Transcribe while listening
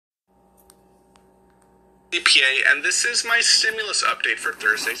EPA, and this is my stimulus update for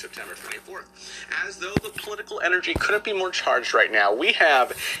Thursday, September 24th. As though the political energy couldn't be more charged right now, we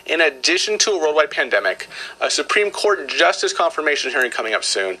have, in addition to a worldwide pandemic, a Supreme Court justice confirmation hearing coming up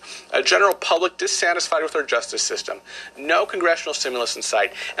soon, a general public dissatisfied with our justice system, no congressional stimulus in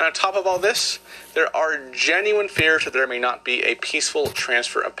sight, and on top of all this, there are genuine fears that there may not be a peaceful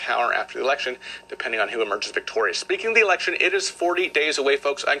transfer of power after the election, depending on who emerges victorious. Speaking of the election, it is 40 days away,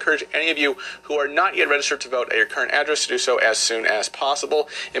 folks. I encourage any of you who are not yet registered to vote at your current address to do so as soon as possible.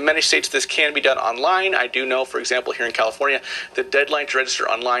 In many states, this can be done online. I do know, for example, here in California, the deadline to register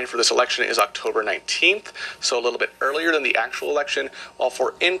online for this election is October 19th, so a little bit earlier than the actual election, while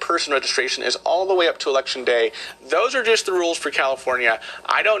for in-person registration is all the way up to Election Day. Those are just the rules for California.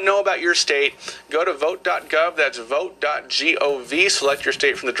 I don't know about your state. Go to vote.gov, that's vote.gov, select your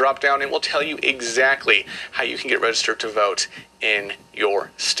state from the drop-down, and we'll tell you exactly how you can get registered to vote in your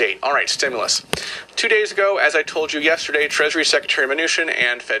state. All right, stimulus. 2 days ago, as I told you yesterday, Treasury Secretary Mnuchin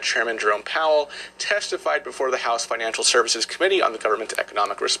and Fed Chairman Jerome Powell testified before the House Financial Services Committee on the government's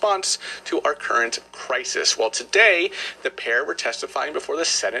economic response to our current crisis. Well, today, the pair were testifying before the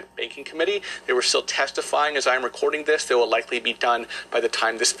Senate Banking Committee. They were still testifying as I'm recording this. They will likely be done by the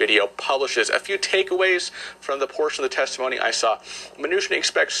time this video publishes. A few takeaways from the portion of the testimony I saw. Mnuchin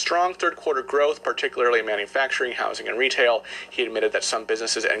expects strong third quarter growth, particularly in manufacturing, housing, and retail. He admitted that some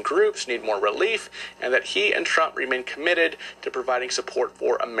businesses and groups need more relief and that he and Trump remain committed to providing support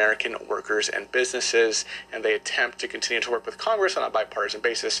for American workers and businesses, and they attempt to continue to work with Congress on a bipartisan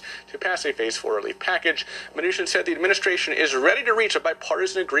basis to pass a Phase 4 relief package. Mnuchin said the administration is ready to reach a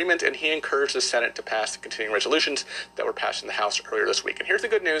bipartisan agreement, and he encouraged the Senate to pass the continuing resolutions that were passed in the House earlier this week. And here's the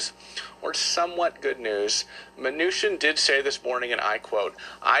good news, or somewhat good news. Mnuchin did say this morning, and I quote,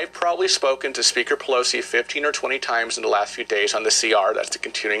 "I've probably spoken to Speaker Pelosi 15 or 20 times in the last few days on the CR, that's the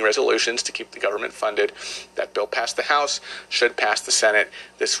continuing resolutions to keep the government funded. That bill passed the House, should pass the Senate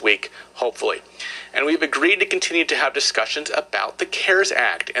this week, hopefully. And we've agreed to continue to have discussions about the CARES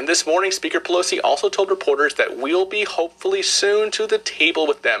Act. And this morning, Speaker Pelosi also told reporters that we'll be hopefully soon to the table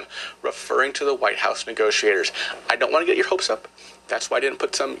with them, referring to the White House negotiators. I don't want to get your hopes up. That's why I didn't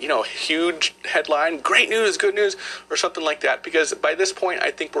put some, huge headline, great news, good news, or something like that. Because by this point,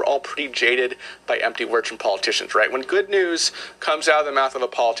 I think we're all pretty jaded by empty words from politicians, right? When good news comes out of the mouth of a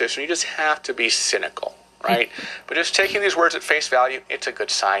politician, you just have to be cynical, right? But just taking these words at face value, it's a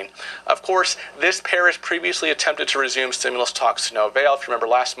good sign. Of course, this pair has previously attempted to resume stimulus talks to no avail. If you remember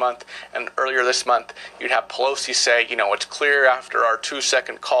last month and earlier this month, you'd have Pelosi say, it's clear after our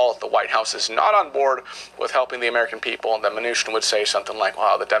 2-second call that the White House is not on board with helping the American people. And then Mnuchin would say something like,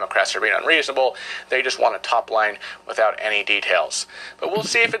 wow, the Democrats are being unreasonable. They just want a top line without any details. But we'll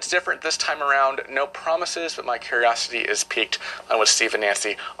see if it's different this time around. No promises, but my curiosity is piqued on what Steve and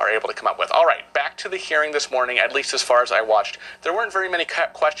Nancy are able to come up with. All right, back to the hearing this morning, at least as far as I watched. There weren't very many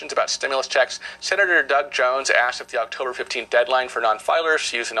questions about stimulus checks. Senator Doug Jones asked if the October 15th deadline for non-filers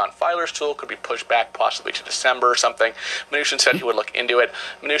to use the non-filers tool could be pushed back possibly to December or something. Mnuchin said he would look into it.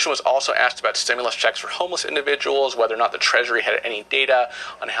 Mnuchin was also asked about stimulus checks for homeless individuals, whether or not the Treasury had any data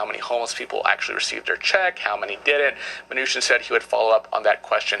on how many homeless people actually received their check, how many didn't. Mnuchin said he would follow up on that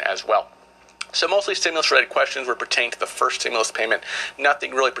question as well. So mostly stimulus-related questions were pertaining to the first stimulus payment.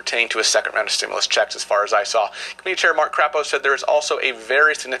 Nothing really pertaining to a second round of stimulus checks as far as I saw. Committee Chair Mark Crapo said there is also a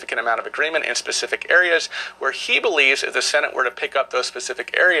very significant amount of agreement in specific areas where he believes if the Senate were to pick up those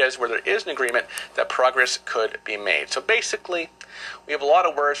specific areas where there is an agreement, that progress could be made. So basically, we have a lot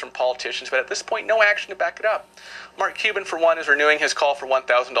of words from politicians, but at this point, no action to back it up. Mark Cuban, for one, is renewing his call for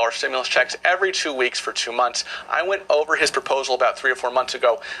 $1,000 stimulus checks every 2 weeks for 2 months. I went over his proposal about 3 or 4 months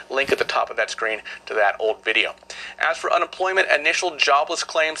ago. Link at the top of that screen to that old video. As for unemployment, initial jobless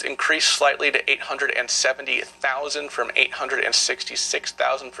claims increased slightly to 870,000 from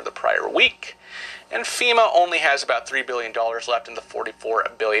 866,000 for the prior week. And FEMA only has about $3 billion left in the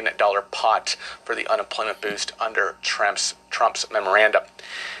 $44 billion pot for the unemployment boost under Trump's memorandum.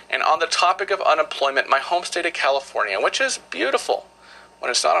 And on the topic of unemployment, my home state of California, which is beautiful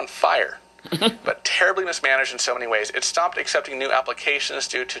when it's not on fire, but terribly mismanaged in so many ways. It stopped accepting new applications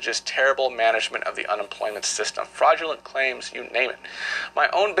due to just terrible management of the unemployment system. Fraudulent claims, you name it. My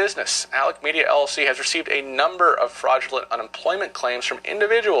own business, Alec Media LLC, has received a number of fraudulent unemployment claims from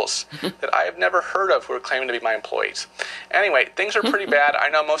individuals that I have never heard of who are claiming to be my employees. Anyway, things are pretty bad. I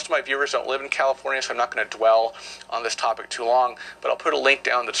know most of my viewers don't live in California, so I'm not going to dwell on this topic too long, but I'll put a link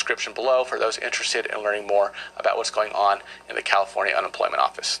down in the description below for those interested in learning more about what's going on in the California Unemployment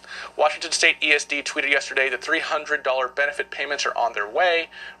Office. Washington Washington State ESD tweeted yesterday that $300 benefit payments are on their way.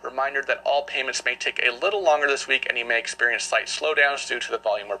 Reminder that all payments may take a little longer this week and you may experience slight slowdowns due to the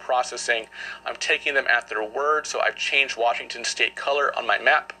volume we're processing. I'm taking them at their word, so I've changed Washington State color on my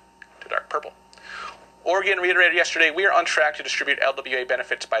map to dark purple. Oregon reiterated yesterday, we are on track to distribute LWA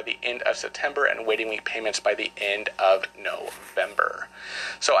benefits by the end of September and waiting week payments by the end of November.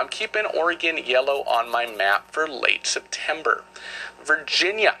 So I'm keeping Oregon yellow on my map for late September.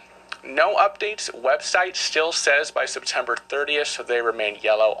 Virginia, no updates. Website still says by September 30th, so they remain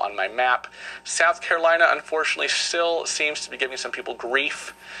yellow on my map. South Carolina, unfortunately, still seems to be giving some people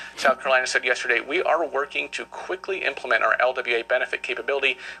grief. South Carolina said yesterday, we are working to quickly implement our LWA benefit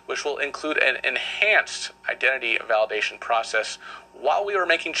capability, which will include an enhanced identity validation process. While we are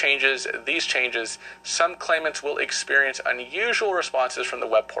making these changes, some claimants will experience unusual responses from the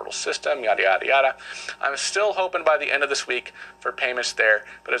web portal system, yada, yada, yada. I'm still hoping by the end of this week for payments there,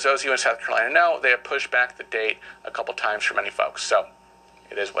 but as those of you in South Carolina know, they have pushed back the date a couple times for many folks, so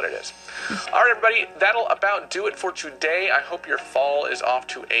it is what it is. All right, everybody, that'll about do it for today. I hope your fall is off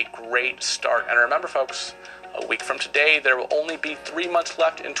to a great start. And remember, folks, a week from today, there will only be 3 months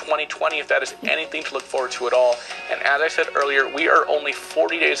left in 2020, if that is anything to look forward to at all. And as I said earlier, we are only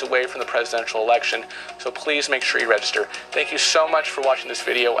 40 days away from the presidential election, so please make sure you register. Thank you so much for watching this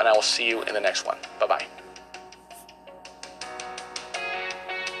video, and I will see you in the next one. Bye-bye.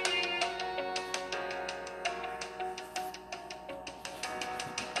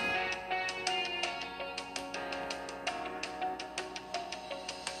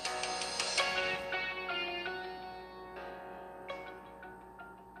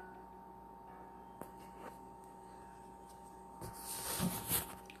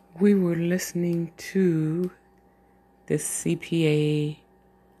 We were listening to the CPA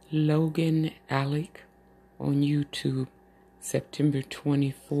Logan Alec on YouTube, September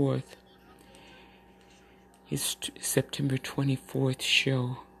 24th. His September 24th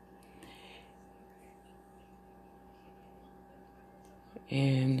show.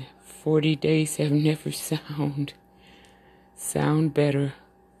 And 40 days have never sound better.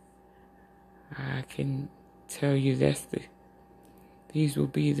 I can tell you these will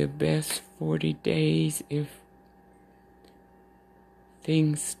be the best 40 days if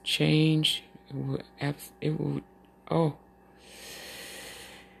things change. At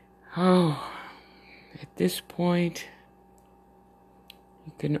this point,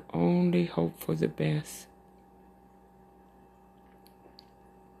 you can only hope for the best.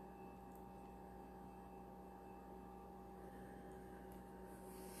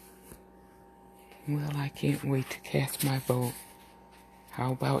 Well, I can't wait to cast my vote.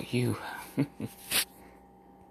 How about you?